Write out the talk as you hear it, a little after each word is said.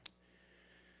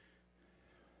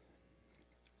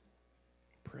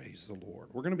Praise the Lord.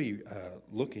 We're going to be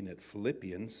looking at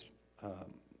Philippians.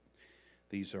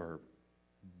 These are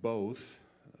both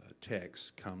texts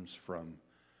comes from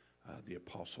the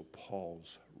Apostle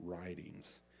Paul's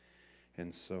writings.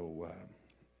 And so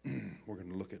we're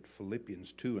going to look at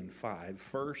Philippians 2 and 5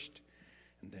 first,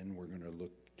 and then we're going to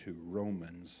look to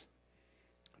Romans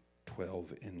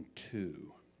 12 and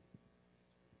 2.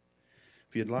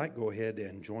 If you'd like, go ahead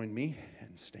and join me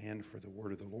and stand for the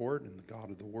word of the Lord and the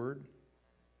God of the Word.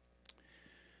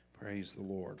 Praise the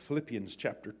Lord. Philippians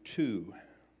chapter 2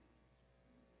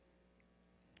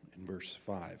 and verse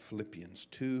 5. Philippians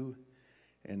 2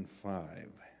 and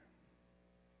 5.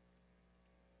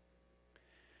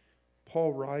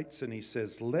 Paul writes and he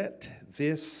says, "Let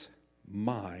this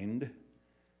mind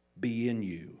be in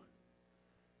you,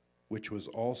 which was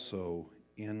also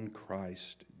in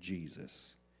Christ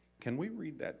Jesus." Can we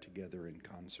read that together in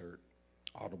concert?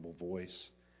 Audible voice.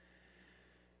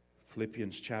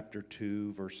 Philippians chapter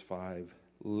 2, verse 5.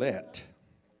 Let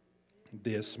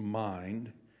this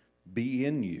mind be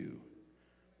in you,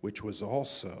 which was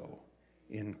also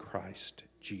in Christ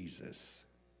Jesus.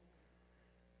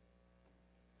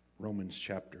 Romans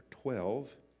chapter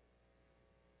 12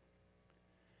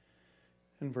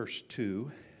 and verse 2.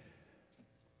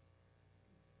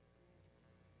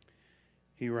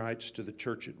 He writes to the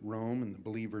church at Rome and the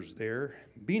believers there,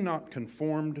 "Be not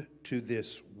conformed to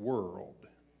this world,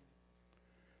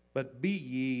 but be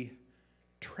ye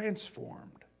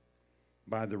transformed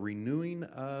by the renewing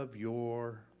of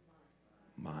your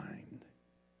mind,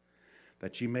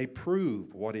 that ye may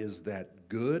prove what is that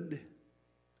good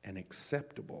and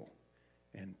acceptable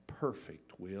and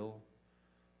perfect will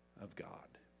of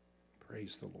God."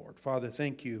 Praise the Lord. Father,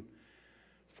 thank you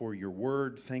for your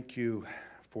word. Thank you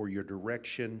for your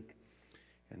direction.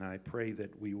 And I pray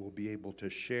that we will be able to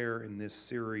share in this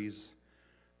series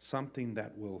something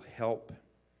that will help.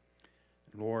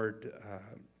 Lord,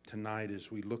 tonight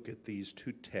as we look at these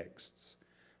two texts,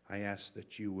 I ask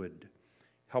that you would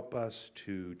help us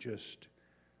to just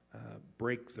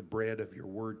break the bread of your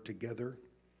word together,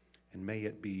 and may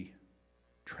it be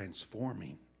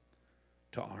transforming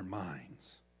to our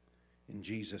minds. In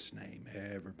Jesus' name,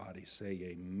 everybody say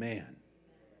amen.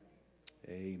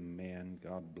 Amen.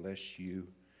 God bless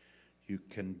you. You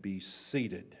can be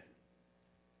seated.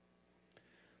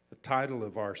 The title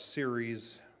of our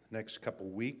series next couple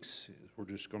weeks, we're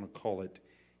just going to call it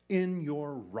In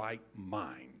Your Right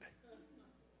Mind.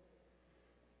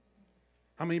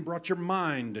 How many brought your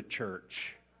mind to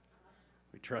church?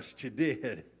 We trust you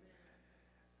did.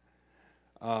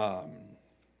 Tonight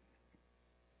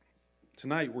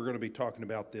we're going to be talking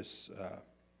about this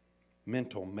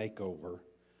mental makeover.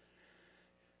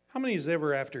 How many has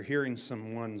ever, after hearing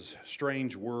someone's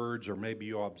strange words, or maybe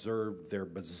you observed their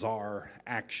bizarre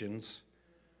actions,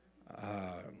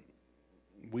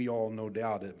 we all no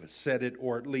doubt have said it,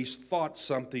 or at least thought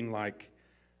something like,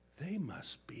 "They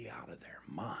must be out of their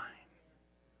mind,"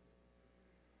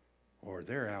 or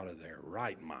 "They're out of their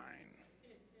right mind."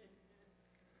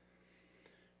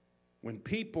 When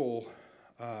people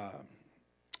are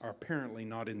apparently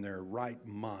not in their right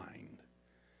mind,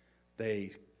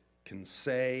 they can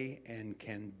say and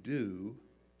can do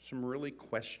some really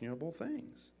questionable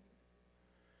things.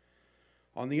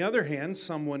 On the other hand,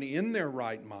 someone in their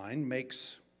right mind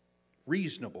makes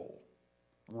reasonable,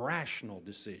 rational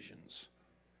decisions,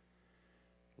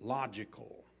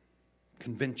 logical,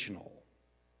 conventional,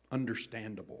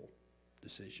 understandable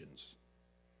decisions.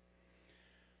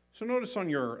 So notice on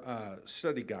your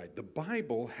study guide, the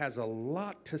Bible has a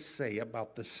lot to say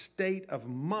about the state of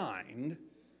mind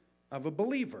of a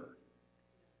believer.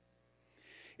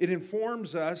 It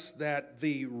informs us that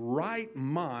the right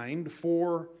mind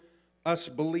for us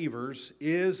believers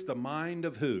is the mind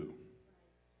of who?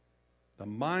 The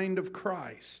mind of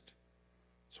Christ.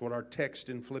 That's what our text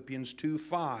in Philippians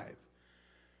 2:5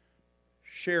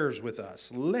 shares with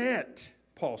us.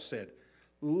 Paul said,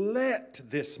 "Let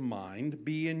this mind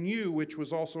be in you, which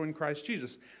was also in Christ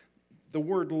Jesus." The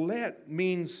word "let"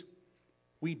 means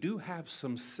we do have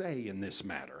some say in this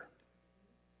matter.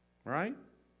 Right?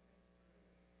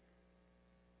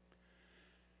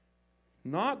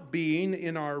 Not being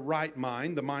in our right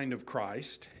mind, the mind of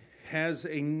Christ, has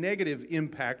a negative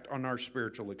impact on our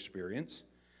spiritual experience,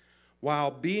 while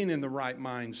being in the right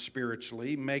mind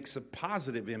spiritually makes a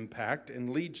positive impact and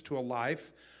leads to a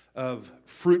life of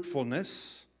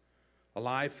fruitfulness, a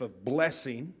life of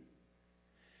blessing.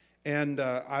 And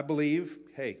I believe,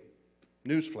 hey,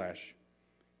 newsflash,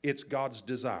 it's God's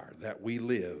desire that we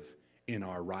live in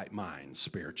our right mind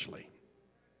spiritually.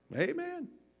 Amen.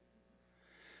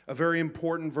 A very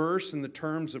important verse in the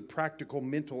terms of practical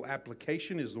mental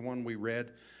application is the one we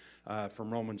read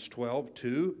from Romans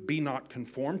 12:2. Be not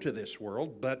conformed to this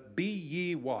world, but be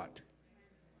ye what?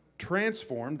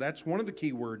 Transformed. That's one of the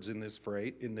key words in this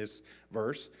phrase, in this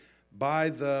verse. By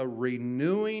the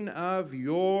renewing of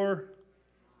your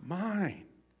mind.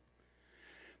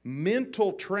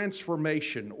 Mental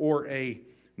transformation or a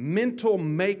mental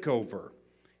makeover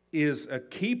is a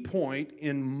key point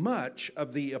in much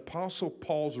of the Apostle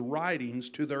Paul's writings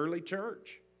to the early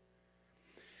church.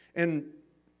 And,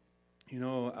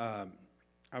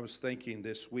 I was thinking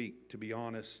this week, to be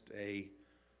honest, a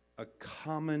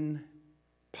common,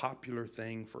 popular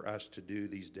thing for us to do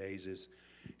these days is,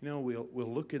 we'll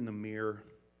look in the mirror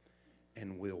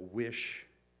and we'll wish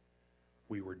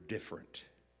we were different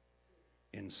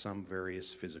in some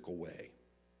various physical way.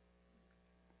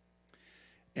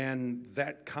 And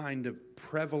that kind of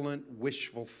prevalent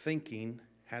wishful thinking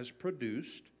has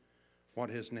produced what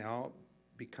has now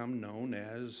become known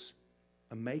as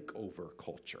a makeover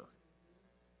culture.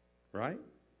 Right?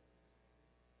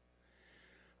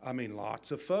 I mean,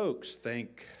 lots of folks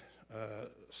think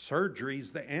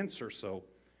surgery's the answer, so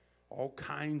all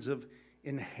kinds of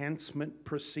enhancement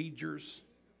procedures.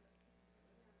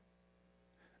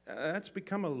 That's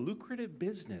become a lucrative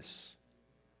business,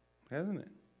 hasn't it?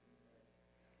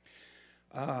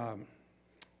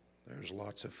 There's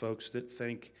lots of folks that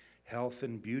think health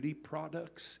and beauty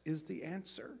products is the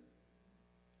answer.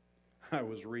 I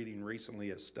was reading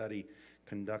recently a study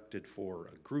conducted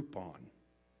for Groupon,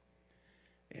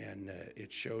 and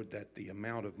it showed that the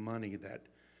amount of money that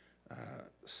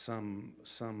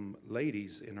some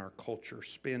ladies in our culture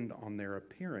spend on their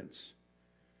appearance,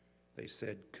 they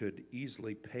said, could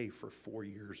easily pay for 4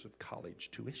 years of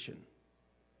college tuition.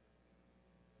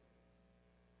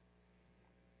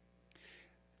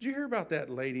 Did you hear about that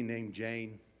lady named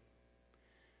Jane?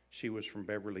 She was from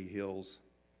Beverly Hills.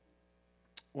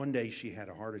 One day she had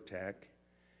a heart attack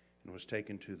and was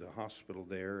taken to the hospital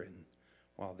there, and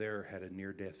while there had a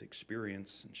near-death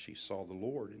experience, and she saw the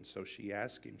Lord, and so she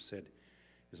asked him, said,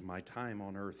 "Is my time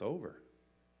on earth over?"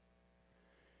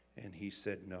 And he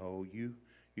said, "No, you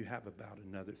have about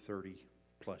another 30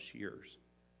 plus years."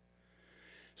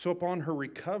 So upon her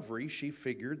recovery, she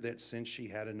figured that since she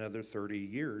had another 30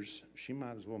 years, she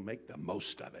might as well make the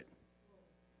most of it.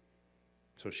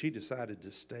 So she decided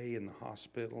to stay in the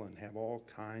hospital and have all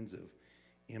kinds of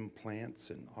implants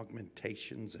and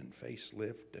augmentations and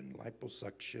facelift and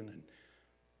liposuction and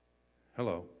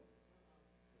hello.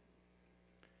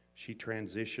 She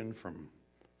transitioned from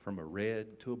a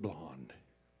red to a blonde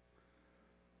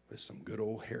with some good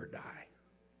old hair dye.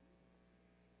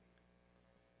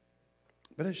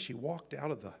 But as she walked out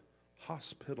of the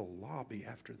hospital lobby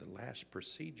after the last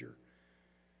procedure,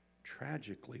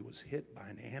 tragically was hit by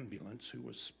an ambulance who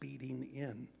was speeding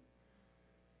in.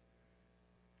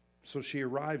 So she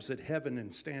arrives at heaven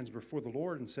and stands before the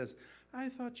Lord and says, "I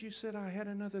thought you said I had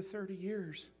another 30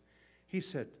 years. He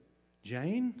said,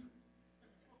 "Jane,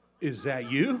 is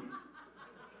that you?"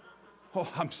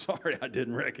 "Oh, I'm sorry, I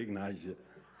didn't recognize you."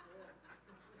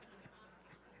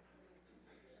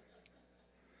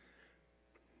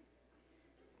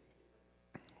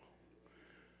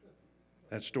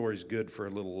 That story's good for a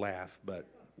little laugh, but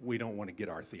we don't want to get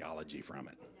our theology from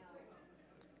it.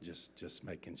 Just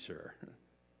making sure.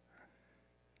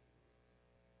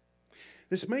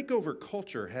 This makeover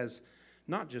culture has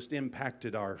not just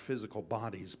impacted our physical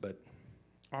bodies, but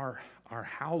our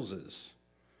houses.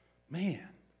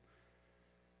 Man,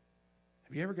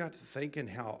 have you ever got to thinking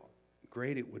how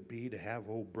great it would be to have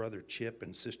old brother Chip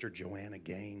and sister Joanna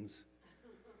Gaines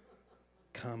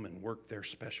come and work their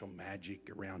special magic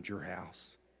around your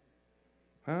house?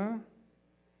 Huh?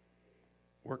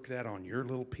 Work that on your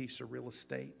little piece of real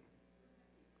estate?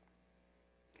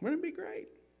 Wouldn't it be great?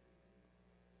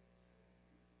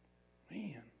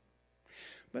 Man.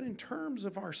 But in terms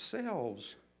of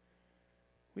ourselves,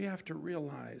 we have to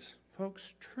realize,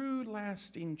 folks, true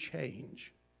lasting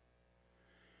change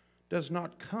does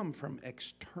not come from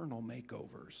external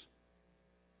makeovers.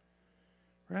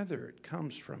 Rather, it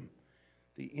comes from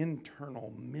the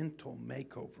internal mental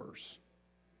makeovers.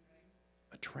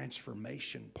 A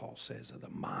transformation, Paul says, of the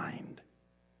mind.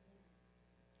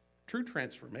 True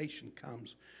transformation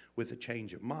comes with a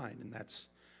change of mind, and that's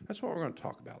what we're going to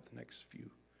talk about the next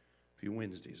few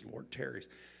Wednesdays, Lord tarries.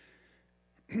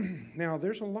 Now,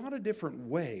 there's a lot of different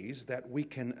ways that we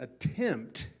can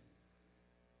attempt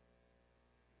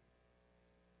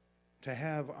to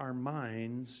have our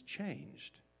minds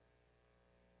changed.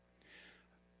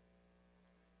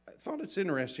 I thought it's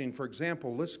interesting, for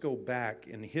example, let's go back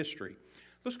in history.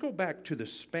 Let's go back to the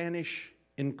Spanish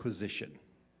Inquisition.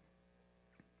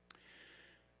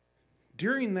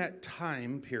 during that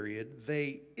time period,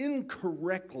 they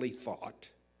incorrectly thought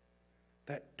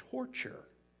that torture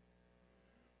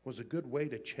was a good way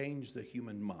to change the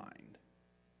human mind.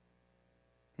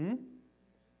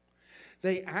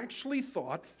 They actually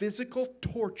thought physical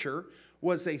torture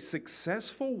was a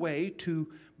successful way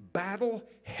to battle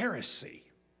heresy.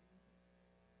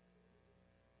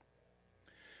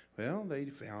 Well, they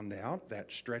found out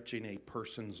that stretching a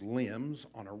person's limbs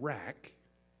on a rack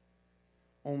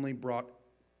only brought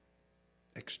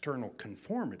external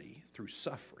conformity through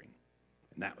suffering,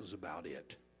 and that was about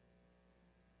it.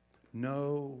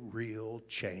 No real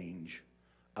change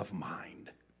of mind,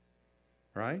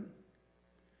 right?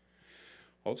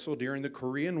 Also, during the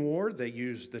Korean War, they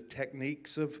used the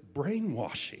techniques of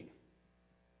brainwashing.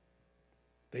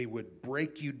 They would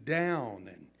break you down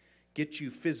and get you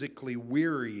physically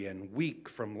weary and weak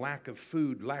from lack of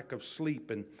food, lack of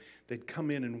sleep, and they'd come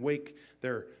in and wake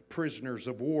their prisoners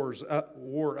of war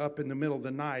up in the middle of the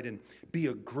night and be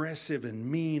aggressive and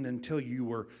mean until you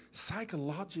were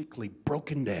psychologically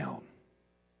broken down.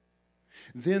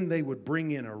 Then they would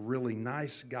bring in a really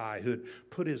nice guy who'd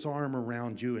put his arm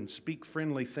around you and speak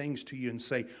friendly things to you and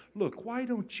say, look, why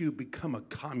don't you become a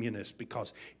communist,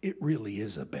 because it really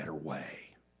is a better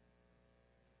way.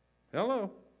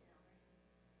 Hello.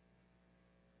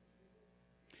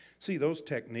 See, those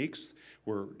techniques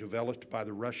were developed by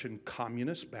the Russian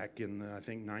communists back in the, I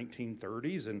think,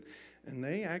 1930s, and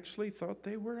they actually thought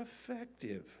they were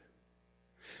effective.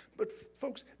 But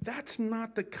folks, that's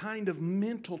not the kind of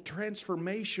mental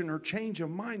transformation or change of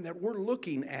mind that we're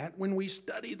looking at when we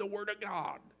study the Word of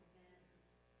God.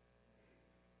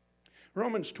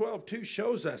 Romans 12:2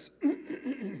 shows us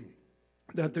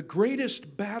that the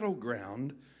greatest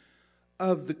battleground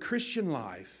of the Christian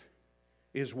life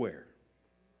is where?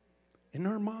 In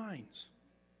our minds.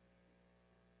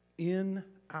 In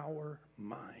our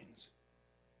minds.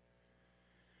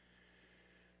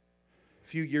 A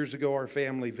few years ago, our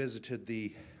family visited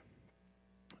the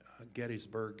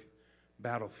Gettysburg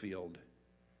battlefield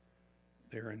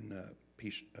there in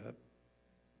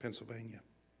Pennsylvania.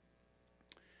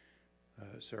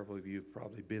 Several of you have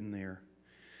probably been there.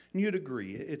 And you'd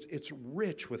agree, it's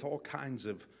rich with all kinds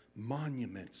of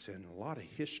monuments and a lot of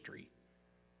history.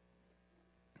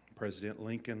 President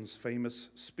Lincoln's famous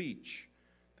speech,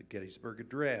 the Gettysburg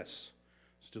Address,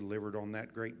 was delivered on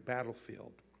that great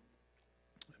battlefield.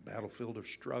 A battlefield of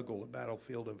struggle, a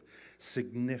battlefield of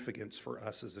significance for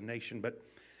us as a nation. But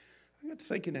I got to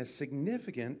thinking, as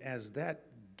significant as that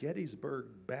Gettysburg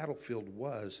battlefield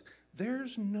was,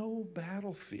 there's no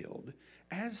battlefield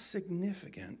as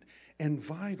significant and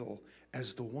vital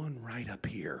as the one right up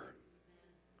here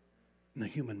in the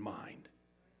human mind.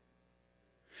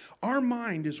 Our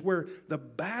mind is where the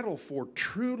battle for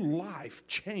true life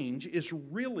change is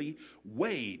really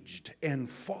waged and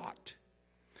fought.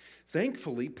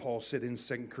 Thankfully, Paul said in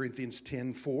 2 Corinthians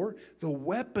 10:4, the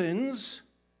weapons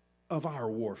of our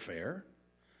warfare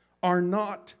are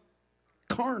not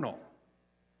carnal,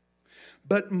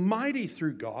 but mighty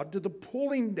through God to the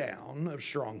pulling down of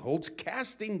strongholds,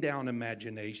 casting down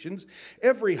imaginations,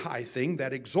 every high thing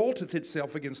that exalteth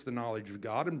itself against the knowledge of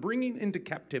God, and bringing into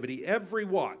captivity every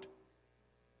what?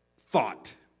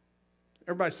 Thought.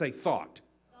 Everybody say thought.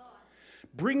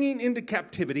 Bringing into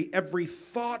captivity every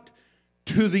thought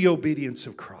to the obedience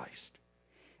of Christ.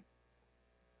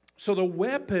 So the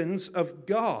weapons of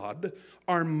God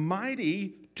are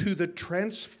mighty to the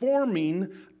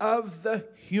transforming of the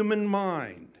human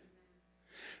mind.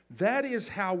 That is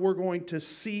how we're going to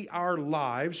see our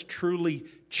lives truly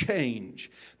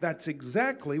change. That's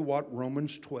exactly what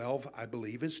Romans 12, I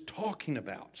believe, is talking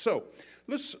about. So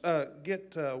let's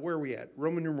get where are we at?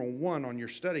 Roman numeral 1 on your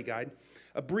study guide,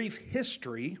 a brief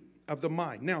history of the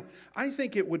mind. Now, I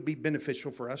think it would be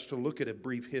beneficial for us to look at a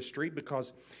brief history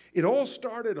because it all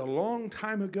started a long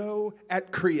time ago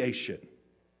at creation.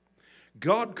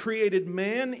 God created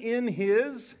man in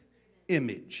his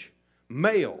image,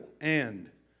 male and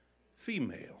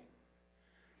female.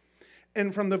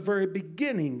 And from the very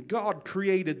beginning, God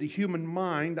created the human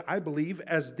mind, I believe,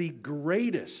 as the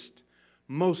greatest,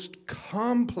 most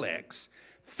complex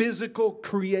physical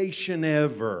creation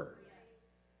ever.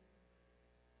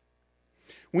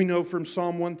 We know from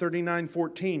Psalm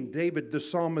 139:14, David the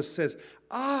psalmist says,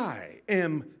 I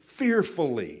am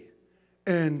fearfully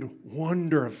and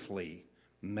wonderfully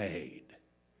made.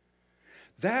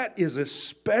 That is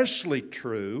especially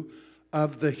true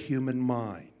of the human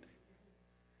mind.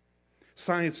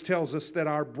 Science tells us that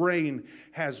our brain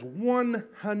has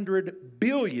 100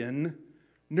 billion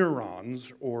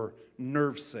neurons or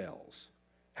nerve cells.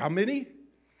 How many?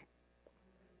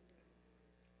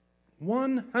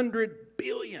 100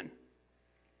 billion.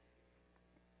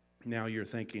 Now you're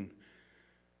thinking,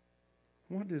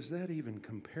 what does that even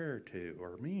compare to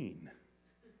or mean?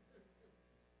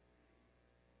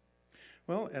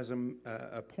 Well, as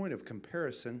a point of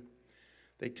comparison,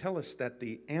 they tell us that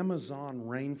the Amazon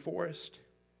rainforest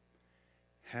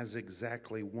has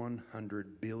exactly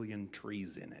 100 billion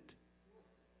trees in it.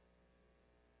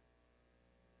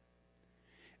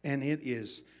 And it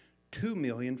is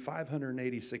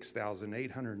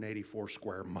 2,586,884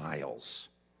 square miles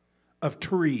of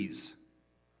trees.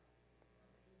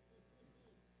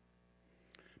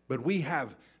 But we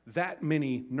have that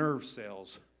many nerve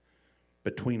cells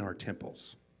between our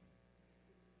temples.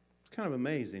 It's kind of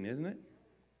amazing, isn't it?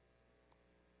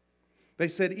 They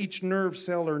said each nerve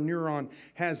cell or neuron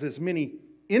has as many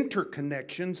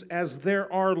interconnections as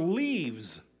there are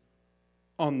leaves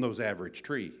on those average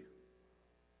trees.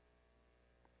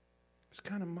 It's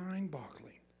kind of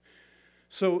mind-boggling.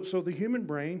 So the human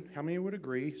brain, how many would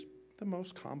agree, is the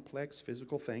most complex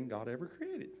physical thing God ever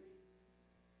created?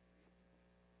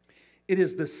 It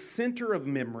is the center of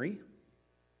memory,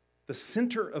 the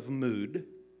center of mood,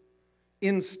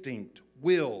 instinct,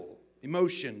 will,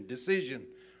 emotion, decision,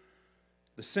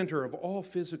 the center of all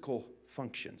physical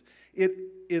functions. It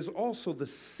is also the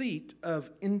seat of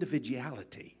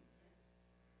individuality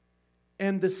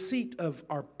and the seat of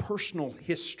our personal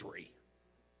history.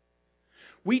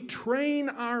 We train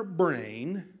our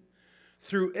brain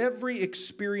through every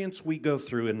experience we go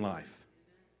through in life.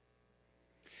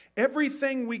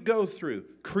 Everything we go through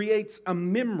creates a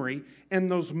memory,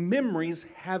 and those memories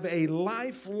have a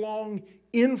lifelong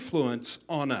influence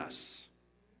on us.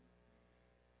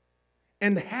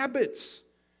 And habits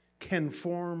can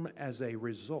form as a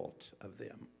result of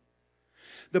them.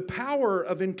 The power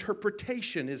of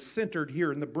interpretation is centered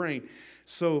here in the brain,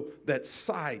 so that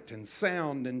sight and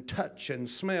sound and touch and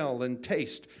smell and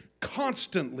taste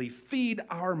constantly feed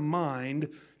our mind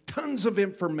tons of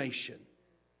information.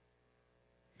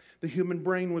 The human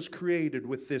brain was created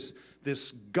with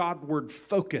this Godward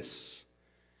focus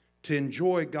to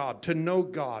enjoy God, to know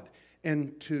God,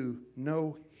 and to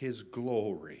know His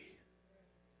glory.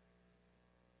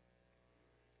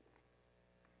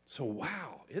 So,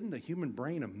 wow, isn't the human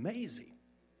brain amazing?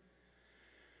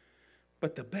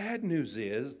 But the bad news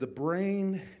is the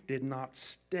brain did not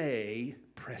stay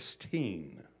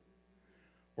pristine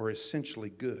or essentially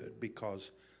good,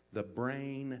 because the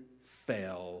brain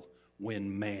fell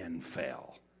when man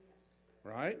fell.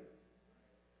 Right?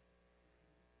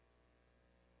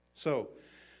 So,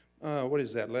 what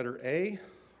is that? Letter A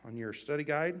on your study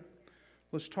guide?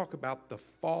 Let's talk about the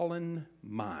fallen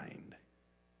mind.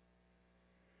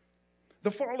 The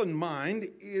fallen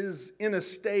mind is in a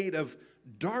state of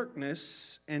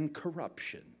darkness and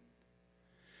corruption.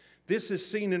 This is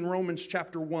seen in Romans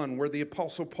chapter 1, where the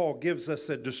Apostle Paul gives us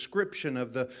a description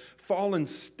of the fallen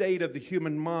state of the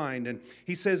human mind. And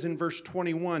he says in verse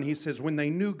 21, he says, when they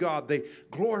knew God, they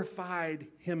glorified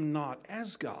Him not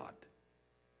as God.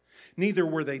 Neither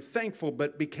were they thankful,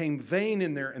 but became vain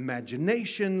in their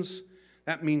imaginations.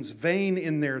 That means vain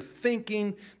in their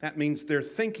thinking. That means their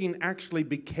thinking actually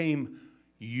became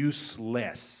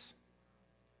useless.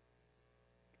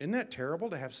 Isn't that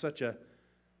terrible to have such a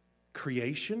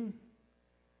creation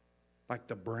like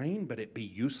the brain, but it be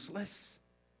useless?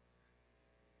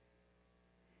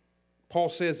 Paul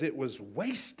says it was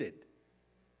wasted.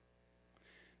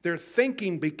 Their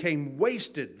thinking became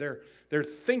wasted. Their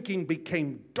thinking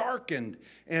became darkened.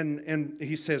 And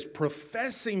he says,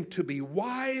 professing to be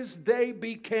wise, they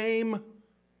became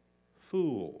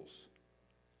fools,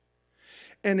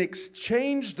 and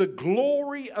exchanged the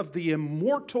glory of the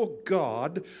immortal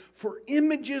God for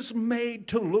images made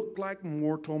to look like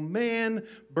mortal man,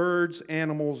 birds,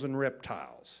 animals, and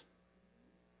reptiles.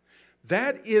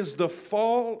 That is the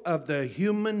fall of the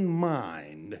human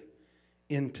mind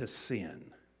into sin.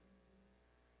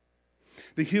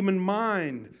 The human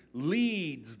mind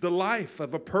leads the life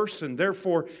of a person.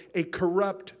 Therefore, a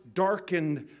corrupt,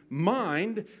 darkened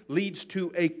mind leads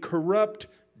to a corrupt,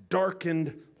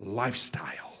 darkened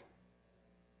lifestyle.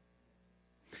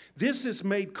 This is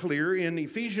made clear in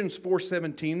Ephesians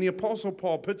 4:17. The Apostle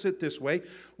Paul puts it this way: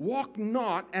 walk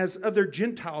not as other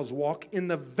Gentiles walk, in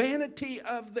the vanity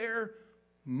of their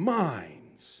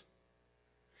minds,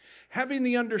 having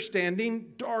the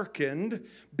understanding darkened,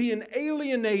 being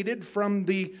alienated from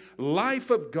the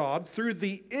life of God through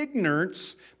the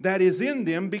ignorance that is in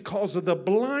them because of the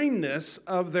blindness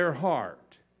of their heart.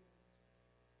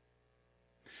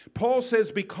 Paul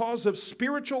says because of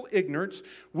spiritual ignorance,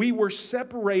 we were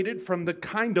separated from the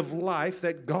kind of life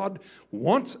that God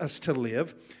wants us to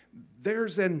live.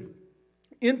 There's an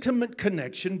intimate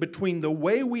connection between the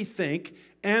way we think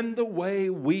and the way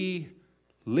we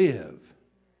live.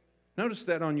 Notice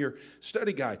that on your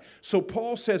study guide. So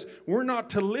Paul says we're not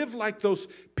to live like those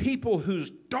people whose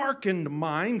darkened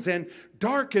minds and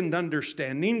darkened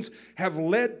understandings have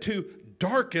led to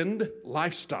darkened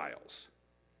lifestyles.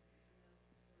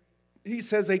 He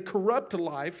says a corrupt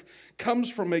life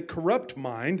comes from a corrupt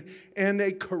mind and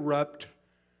a corrupt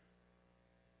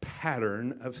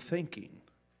pattern of thinking.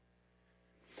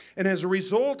 And as a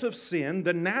result of sin,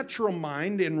 the natural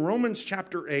mind in Romans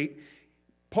chapter 8,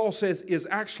 Paul says, is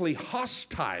actually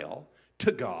hostile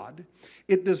to God.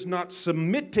 It does not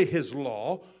submit to his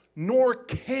law, nor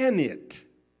can it.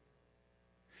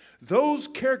 Those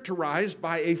characterized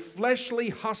by a fleshly,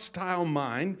 hostile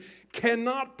mind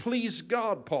cannot please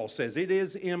God, Paul says. It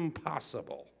is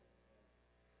impossible.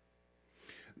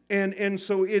 And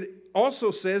so it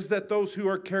also says that those who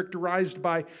are characterized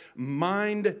by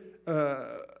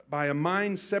a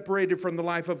mind separated from the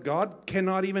life of God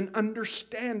cannot even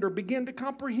understand or begin to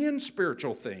comprehend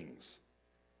spiritual things.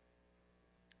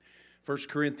 1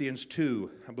 Corinthians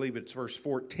 2, I believe it's verse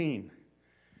 14,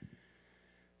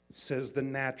 says, the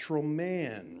natural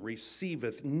man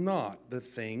receiveth not the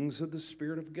things of the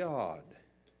Spirit of God,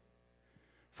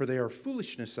 for they are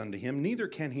foolishness unto him, neither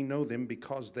can he know them,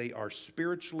 because they are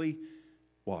spiritually,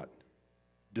 what?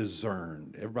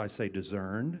 Discerned. Everybody say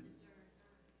discerned.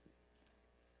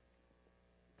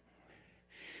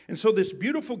 And so this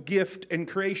beautiful gift and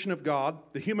creation of God,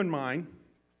 the human mind,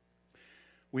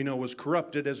 we know was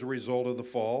corrupted as a result of the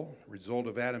fall, result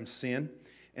of Adam's sin.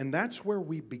 And that's where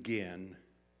we begin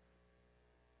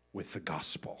with the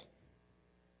gospel.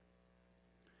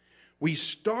 We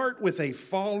start with a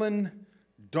fallen,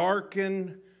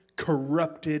 darkened,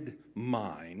 corrupted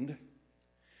mind.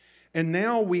 And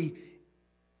now we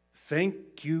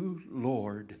thank you,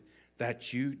 Lord,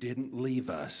 that you didn't leave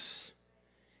us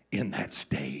in that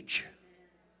stage.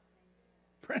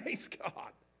 Praise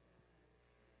God.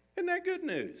 Isn't that good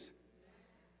news?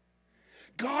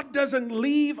 God doesn't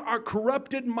leave our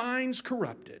corrupted minds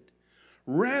corrupted.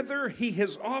 Rather, he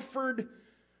has offered,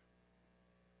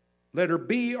 letter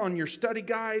B on your study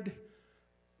guide,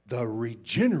 the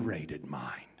regenerated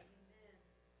mind.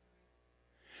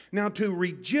 Now, to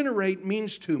regenerate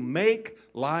means to make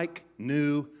like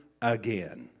new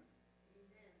again.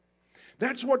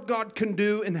 That's what God can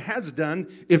do and has done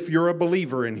if you're a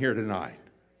believer in here tonight.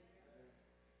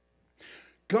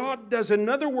 God does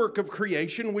another work of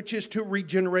creation, which is to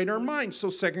regenerate our minds. So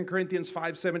 2 Corinthians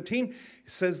 5:17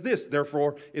 says this,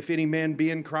 therefore, if any man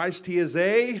be in Christ, he is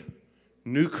a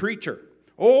new creature.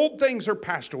 Old things are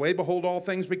passed away. Behold, all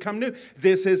things become new.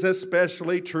 This is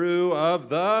especially true of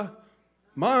the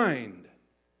mind.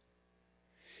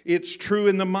 It's true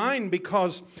in the mind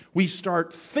because we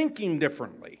start thinking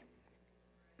differently.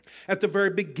 At the very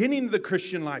beginning of the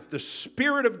Christian life, the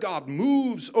Spirit of God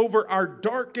moves over our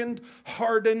darkened,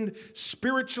 hardened,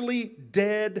 spiritually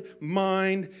dead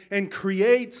mind and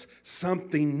creates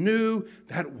something new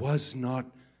that was not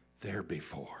there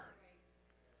before.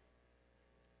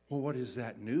 Well, what is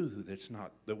that new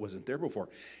that wasn't there before?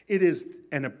 It is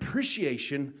an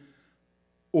appreciation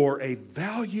or a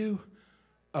value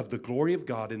of the glory of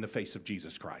God in the face of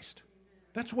Jesus Christ.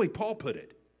 That's the way Paul put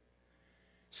it.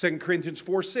 2 Corinthians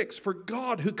 4:6, for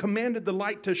God who commanded the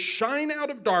light to shine out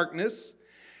of darkness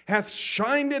hath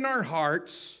shined in our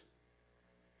hearts.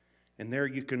 And there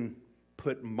you can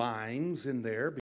put minds in there.